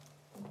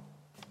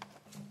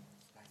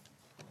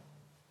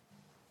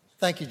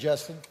Thank you,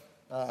 Justin.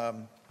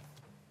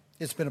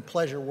 It's been a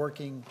pleasure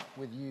working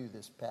with you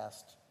this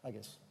past, I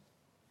guess,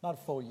 not a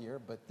full year,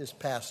 but this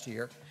past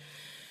year.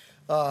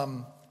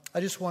 I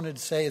just wanted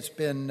to say it's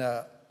been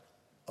a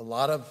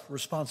lot of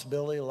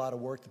responsibility, a lot of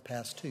work the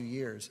past 2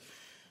 years,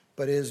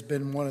 but it has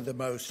been one of the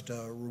most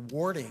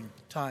rewarding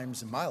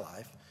times in my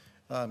life,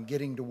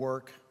 getting to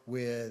work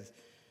with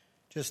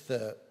just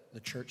the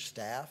church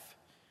staff,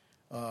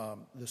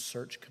 the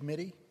search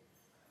committee,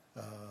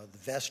 the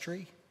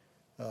vestry,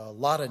 a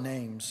lot of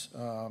names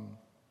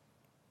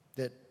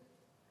that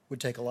would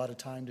take a lot of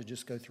time to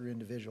just go through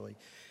individually.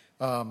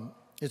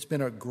 It's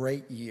been a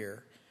great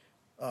year.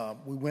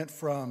 We went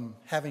from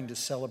having to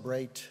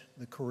celebrate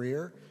the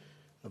career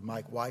of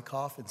Mike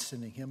Wyckoff and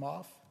sending him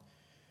off,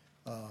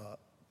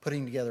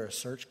 putting together a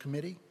search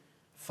committee,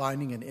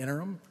 finding an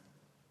interim,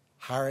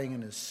 hiring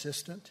an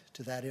assistant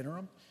to that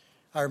interim.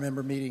 I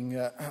remember meeting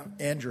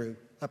Andrew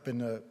up in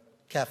a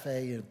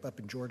cafe up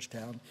in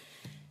Georgetown,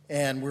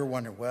 and we were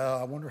wondering, well,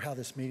 I wonder how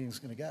this meeting is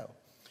going to go.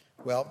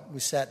 Well, we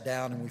sat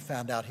down and we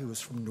found out he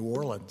was from New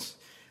Orleans.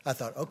 I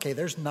thought, okay,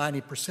 there's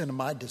 90% of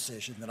my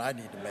decision that I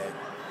need to make.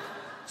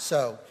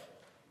 So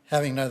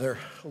having another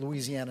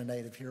Louisiana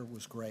native here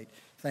was great.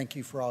 Thank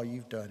you for all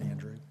you've done,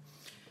 Andrew.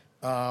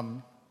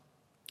 A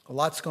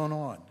lot's going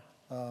on.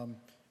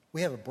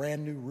 We have a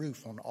brand new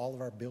roof on all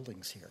of our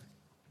buildings here,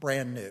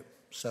 brand new.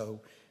 So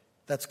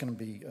that's going to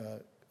be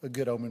a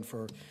good omen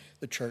for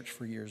the church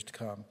for years to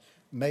come.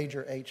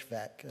 Major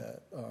HVAC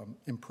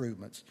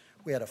improvements.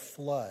 We had a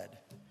flood.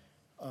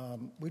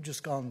 We've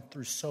just gone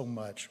through so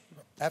much.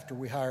 After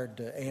we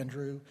hired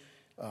Andrew,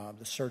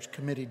 the search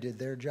committee did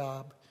their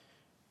job.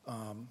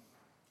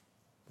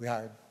 We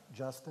hired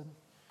Justin.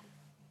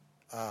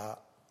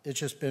 It's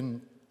just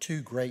been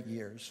 2 great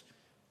years.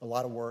 A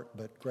lot of work,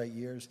 but great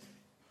years.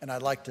 And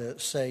I'd like to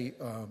say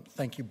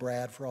thank you,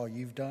 Brad, for all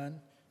you've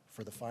done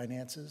for the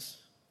finances.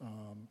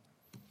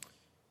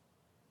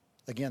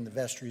 Again, the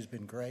vestry has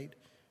been great.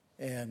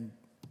 And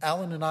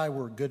Alan and I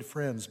were good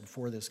friends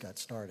before this got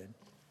started.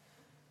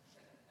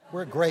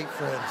 We're great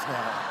friends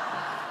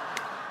now.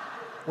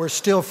 We're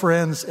still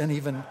friends and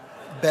even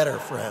better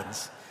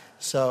friends.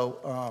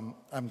 So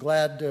I'm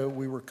glad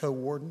we were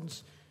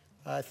co-wardens.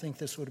 I think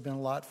this would have been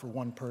a lot for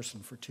one person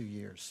for 2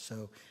 years.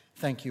 So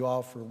thank you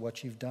all for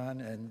what you've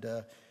done, and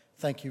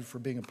thank you for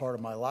being a part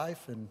of my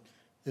life, and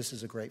this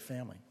is a great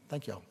family.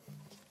 Thank you all.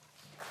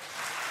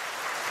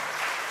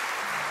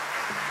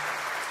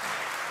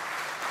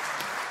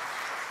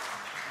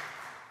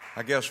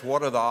 I guess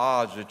what are the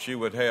odds that you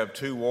would have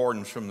 2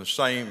 wardens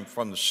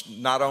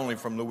not only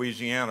from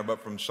Louisiana,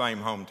 but from the same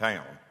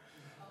hometown?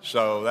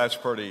 So that's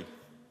pretty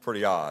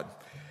odd.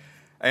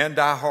 And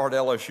diehard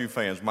LSU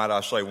fans, might I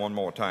say one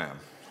more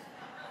time.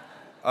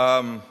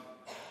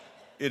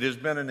 It has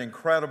been an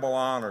incredible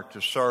honor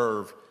to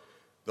serve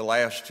the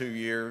last 2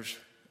 years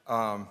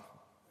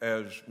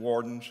as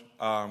wardens.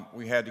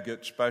 We had to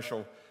get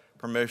special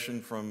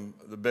permission from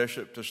the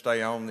bishop to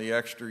stay on the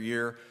extra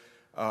year.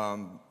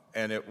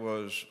 And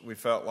we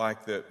felt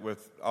like that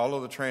with all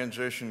of the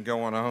transition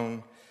going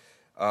on,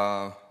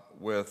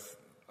 with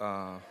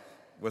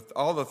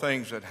all the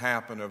things that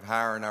happened of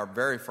hiring our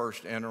very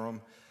first interim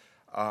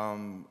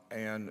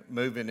and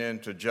moving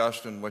into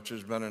Justin, which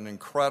has been an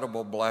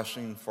incredible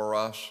blessing for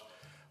us.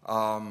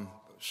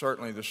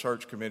 Certainly the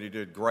search committee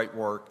did great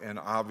work and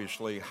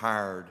obviously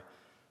hired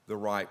the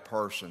right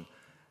person.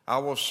 I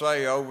will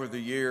say over the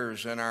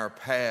years in our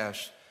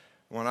past,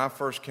 when I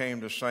first came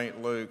to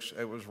St. Luke's,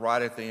 it was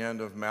right at the end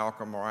of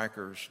Malcolm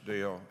Riker's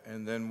deal.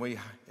 And then we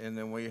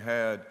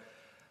had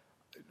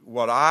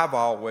what I've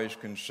always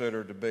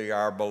considered to be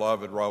our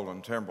beloved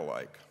Roland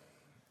Timberlake.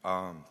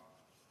 Boy,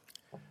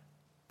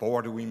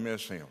 do we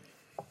miss him.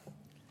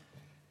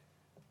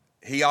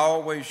 He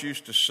always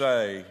used to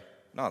say,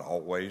 not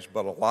always,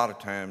 but a lot of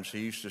times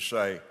he used to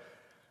say,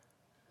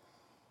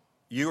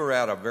 you are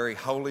at a very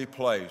holy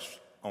place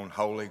on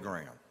holy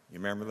ground. You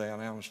remember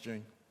that, Alice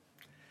Jean?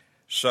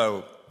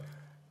 So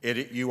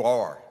you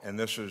are, and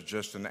this is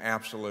just an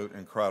absolute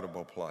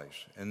incredible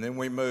place. And then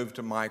we moved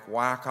to Mike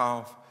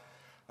Wyckoff.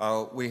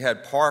 We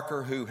had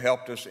Parker, who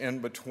helped us in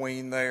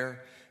between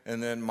there,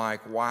 and then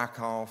Mike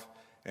Wyckoff,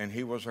 and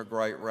he was a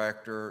great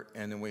rector.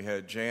 And then we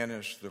had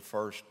Janice, the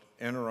first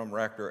interim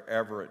rector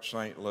ever at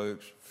St.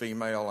 Luke's,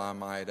 female, I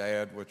might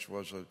add, which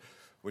was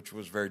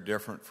very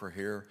different for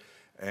here.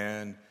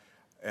 And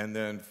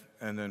then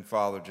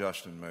Father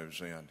Justin moves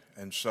in,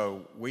 and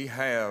so we've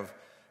had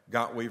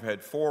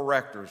 4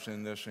 rectors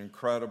in this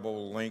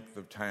incredible length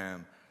of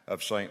time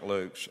of St.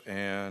 Luke's,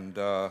 and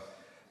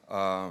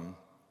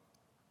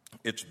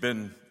it's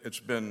been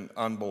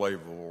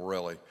unbelievable,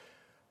 really.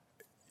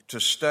 To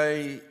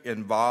stay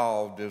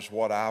involved is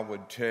what I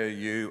would tell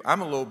you.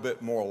 I'm a little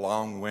bit more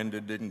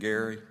long-winded than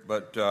Gary,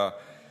 but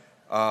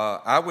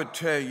I would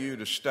tell you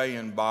to stay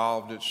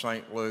involved at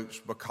St. Luke's,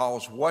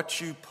 because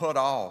what you put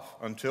off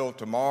until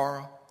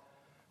tomorrow,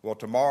 well,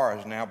 tomorrow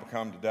has now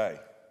become today.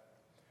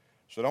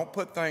 So don't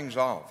put things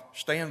off.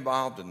 Stay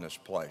involved in this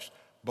place.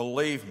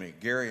 Believe me,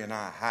 Gary and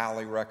I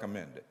highly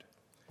recommend it.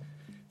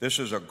 This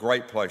is a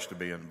great place to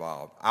be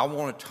involved. I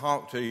want to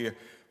talk to you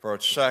for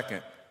a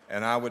second,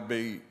 and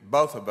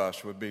both of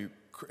us would be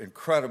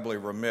incredibly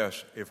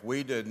remiss if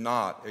we did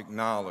not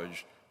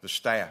acknowledge the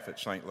staff at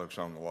St. Luke's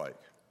on the Lake.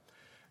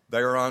 They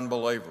are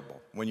unbelievable.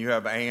 When you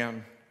have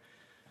Ann,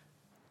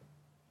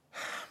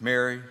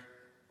 Mary,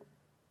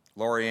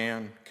 Lori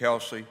Ann,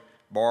 Kelsey,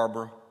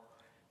 Barbara,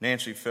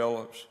 Nancy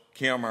Phillips,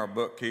 Kim, our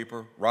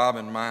bookkeeper,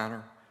 Robin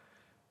Miner,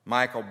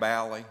 Michael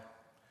Bally,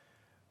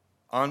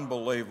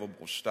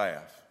 unbelievable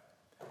staff.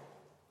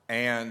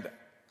 And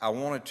I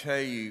want to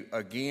tell you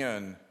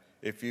again,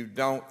 if you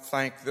don't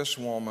thank this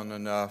woman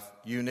enough,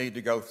 you need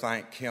to go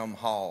thank Kim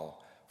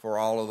Hall for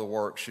all of the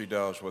work she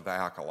does with the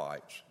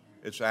acolytes.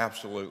 It's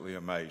absolutely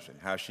amazing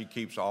how she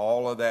keeps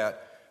all of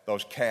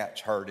those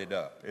cats herded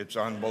up. It's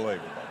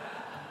unbelievable.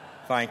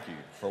 Thank you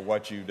for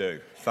what you do.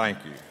 Thank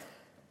you.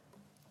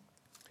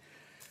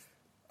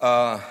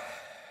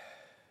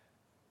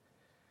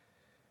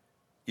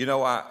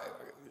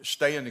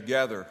 Staying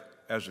together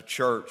as a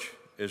church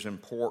is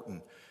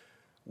important.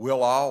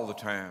 We'll all the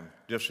time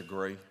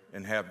disagree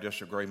and have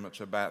disagreements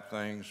about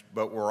things,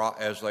 but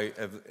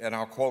and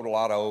I'll quote a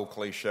lot of old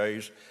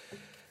cliches,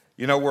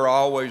 we're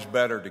always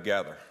better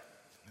together.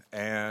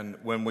 And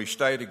when we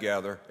stay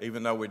together,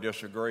 even though we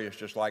disagree, it's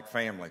just like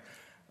family.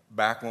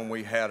 Back when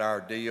we had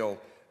our deal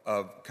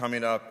of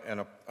coming up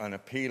and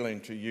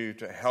appealing to you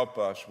to help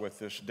us with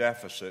this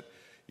deficit,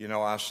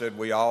 I said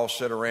we all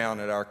sit around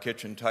at our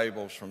kitchen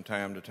tables from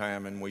time to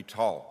time and we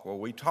talk. Well,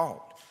 we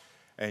talked,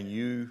 and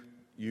you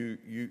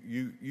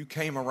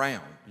came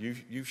around.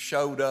 You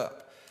showed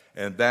up,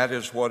 and that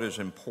is what is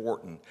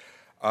important.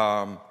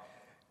 When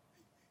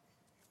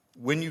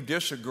you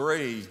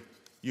disagree,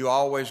 you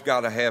always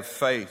got to have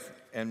faith.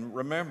 And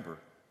remember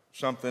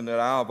something that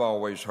I've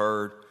always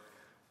heard: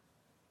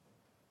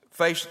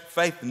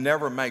 faith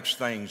never makes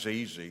things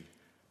easy,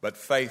 but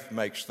faith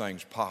makes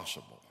things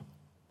possible.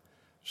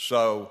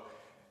 So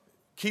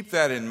keep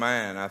that in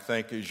mind, I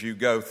think, as you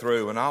go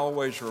through. And I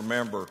always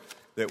remember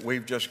that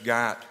we've just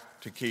got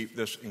to keep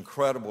this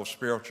incredible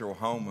spiritual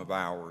home of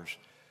ours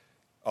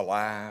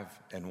alive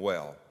and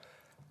well.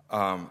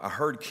 I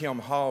heard Kim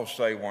Hall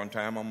say one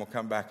time, I'm going to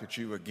come back at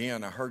you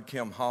again. I heard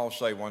Kim Hall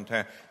say one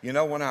time,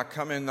 when I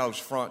come in those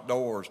front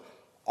doors,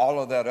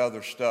 all of that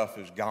other stuff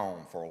is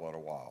gone for a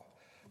little while.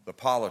 The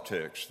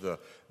politics,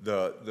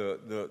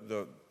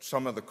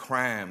 some of the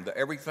crime,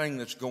 everything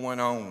that's going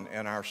on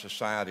in our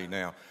society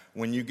now.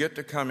 When you get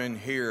to come in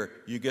here,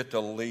 you get to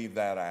leave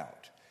that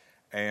out.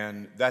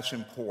 And that's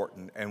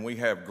important. And we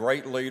have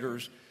great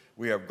leaders.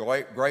 We have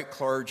great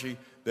clergy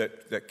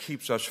that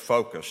keeps us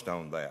focused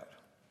on that.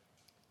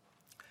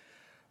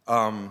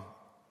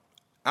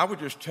 I would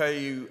just tell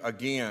you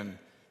again,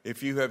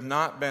 if you have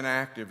not been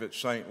active at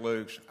St.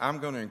 Luke's, I'm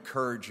going to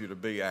encourage you to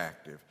be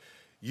active.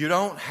 You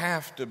don't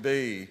have to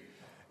be,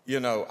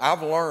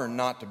 I've learned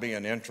not to be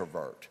an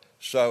introvert.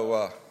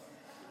 So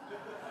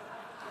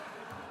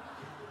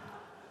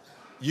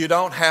you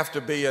don't have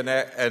to be an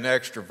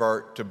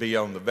extrovert to be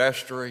on the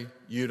vestry.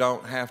 You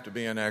don't have to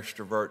be an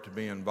extrovert to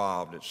be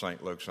involved at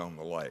St. Luke's on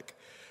the Lake.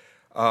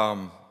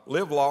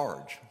 Live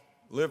large.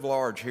 Live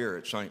large here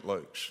at St.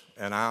 Luke's.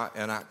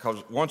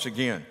 Because once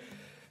again,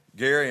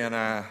 Gary and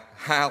I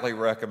highly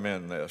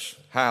recommend this.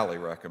 Highly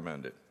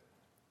recommend it.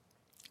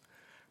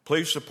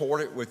 Please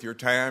support it with your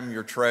time,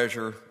 your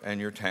treasure,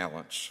 and your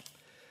talents.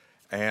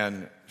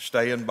 And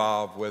stay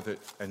involved with it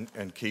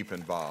and keep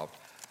involved.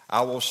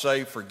 I will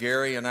say for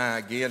Gary and I,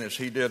 again, as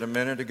he did a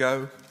minute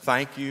ago,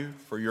 thank you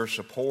for your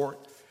support.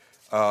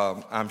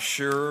 I'm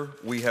sure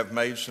we have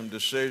made some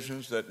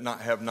decisions that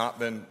have not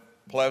been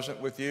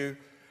pleasant with you.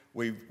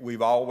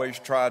 We've always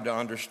tried to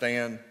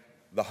understand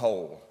the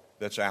whole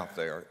that's out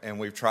there, and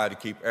we've tried to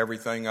keep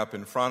everything up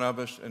in front of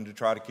us and to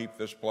try to keep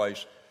this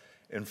place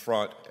in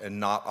front and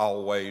not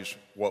always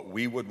what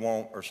we would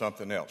want or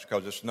something else,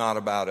 because it's not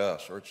about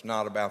us, or it's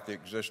not about the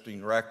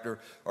existing rector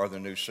or the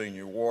new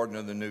senior warden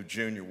or the new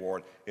junior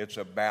warden. It's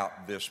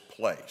about this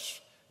place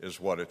is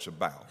what it's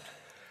about.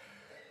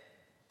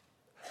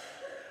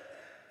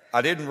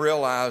 I didn't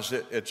realize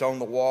it's on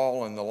the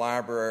wall in the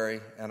library,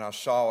 and I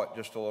saw it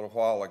just a little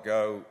while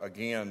ago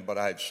again, but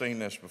I had seen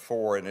this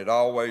before, and it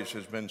always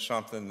has been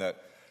something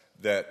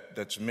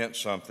that's meant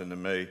something to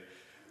me.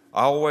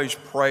 I always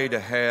pray to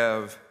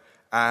have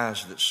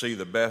eyes that see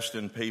the best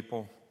in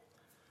people,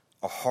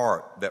 a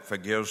heart that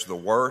forgives the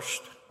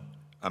worst,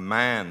 a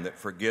mind that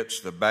forgets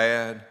the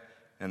bad,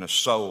 and a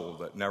soul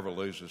that never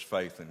loses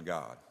faith in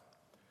God.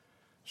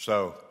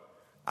 So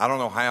I don't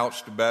know how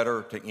else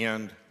better to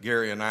end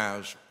Gary and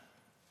I's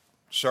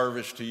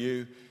service to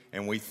you,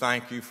 and we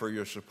thank you for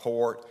your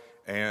support,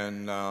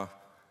 and I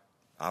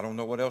don't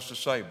know what else to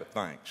say, but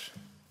thanks.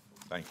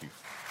 Thank you.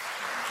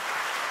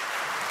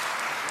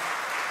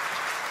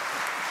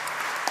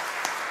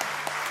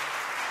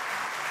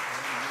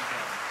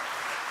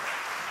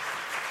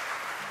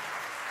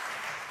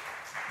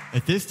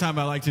 At this time,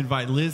 I'd like to invite Liz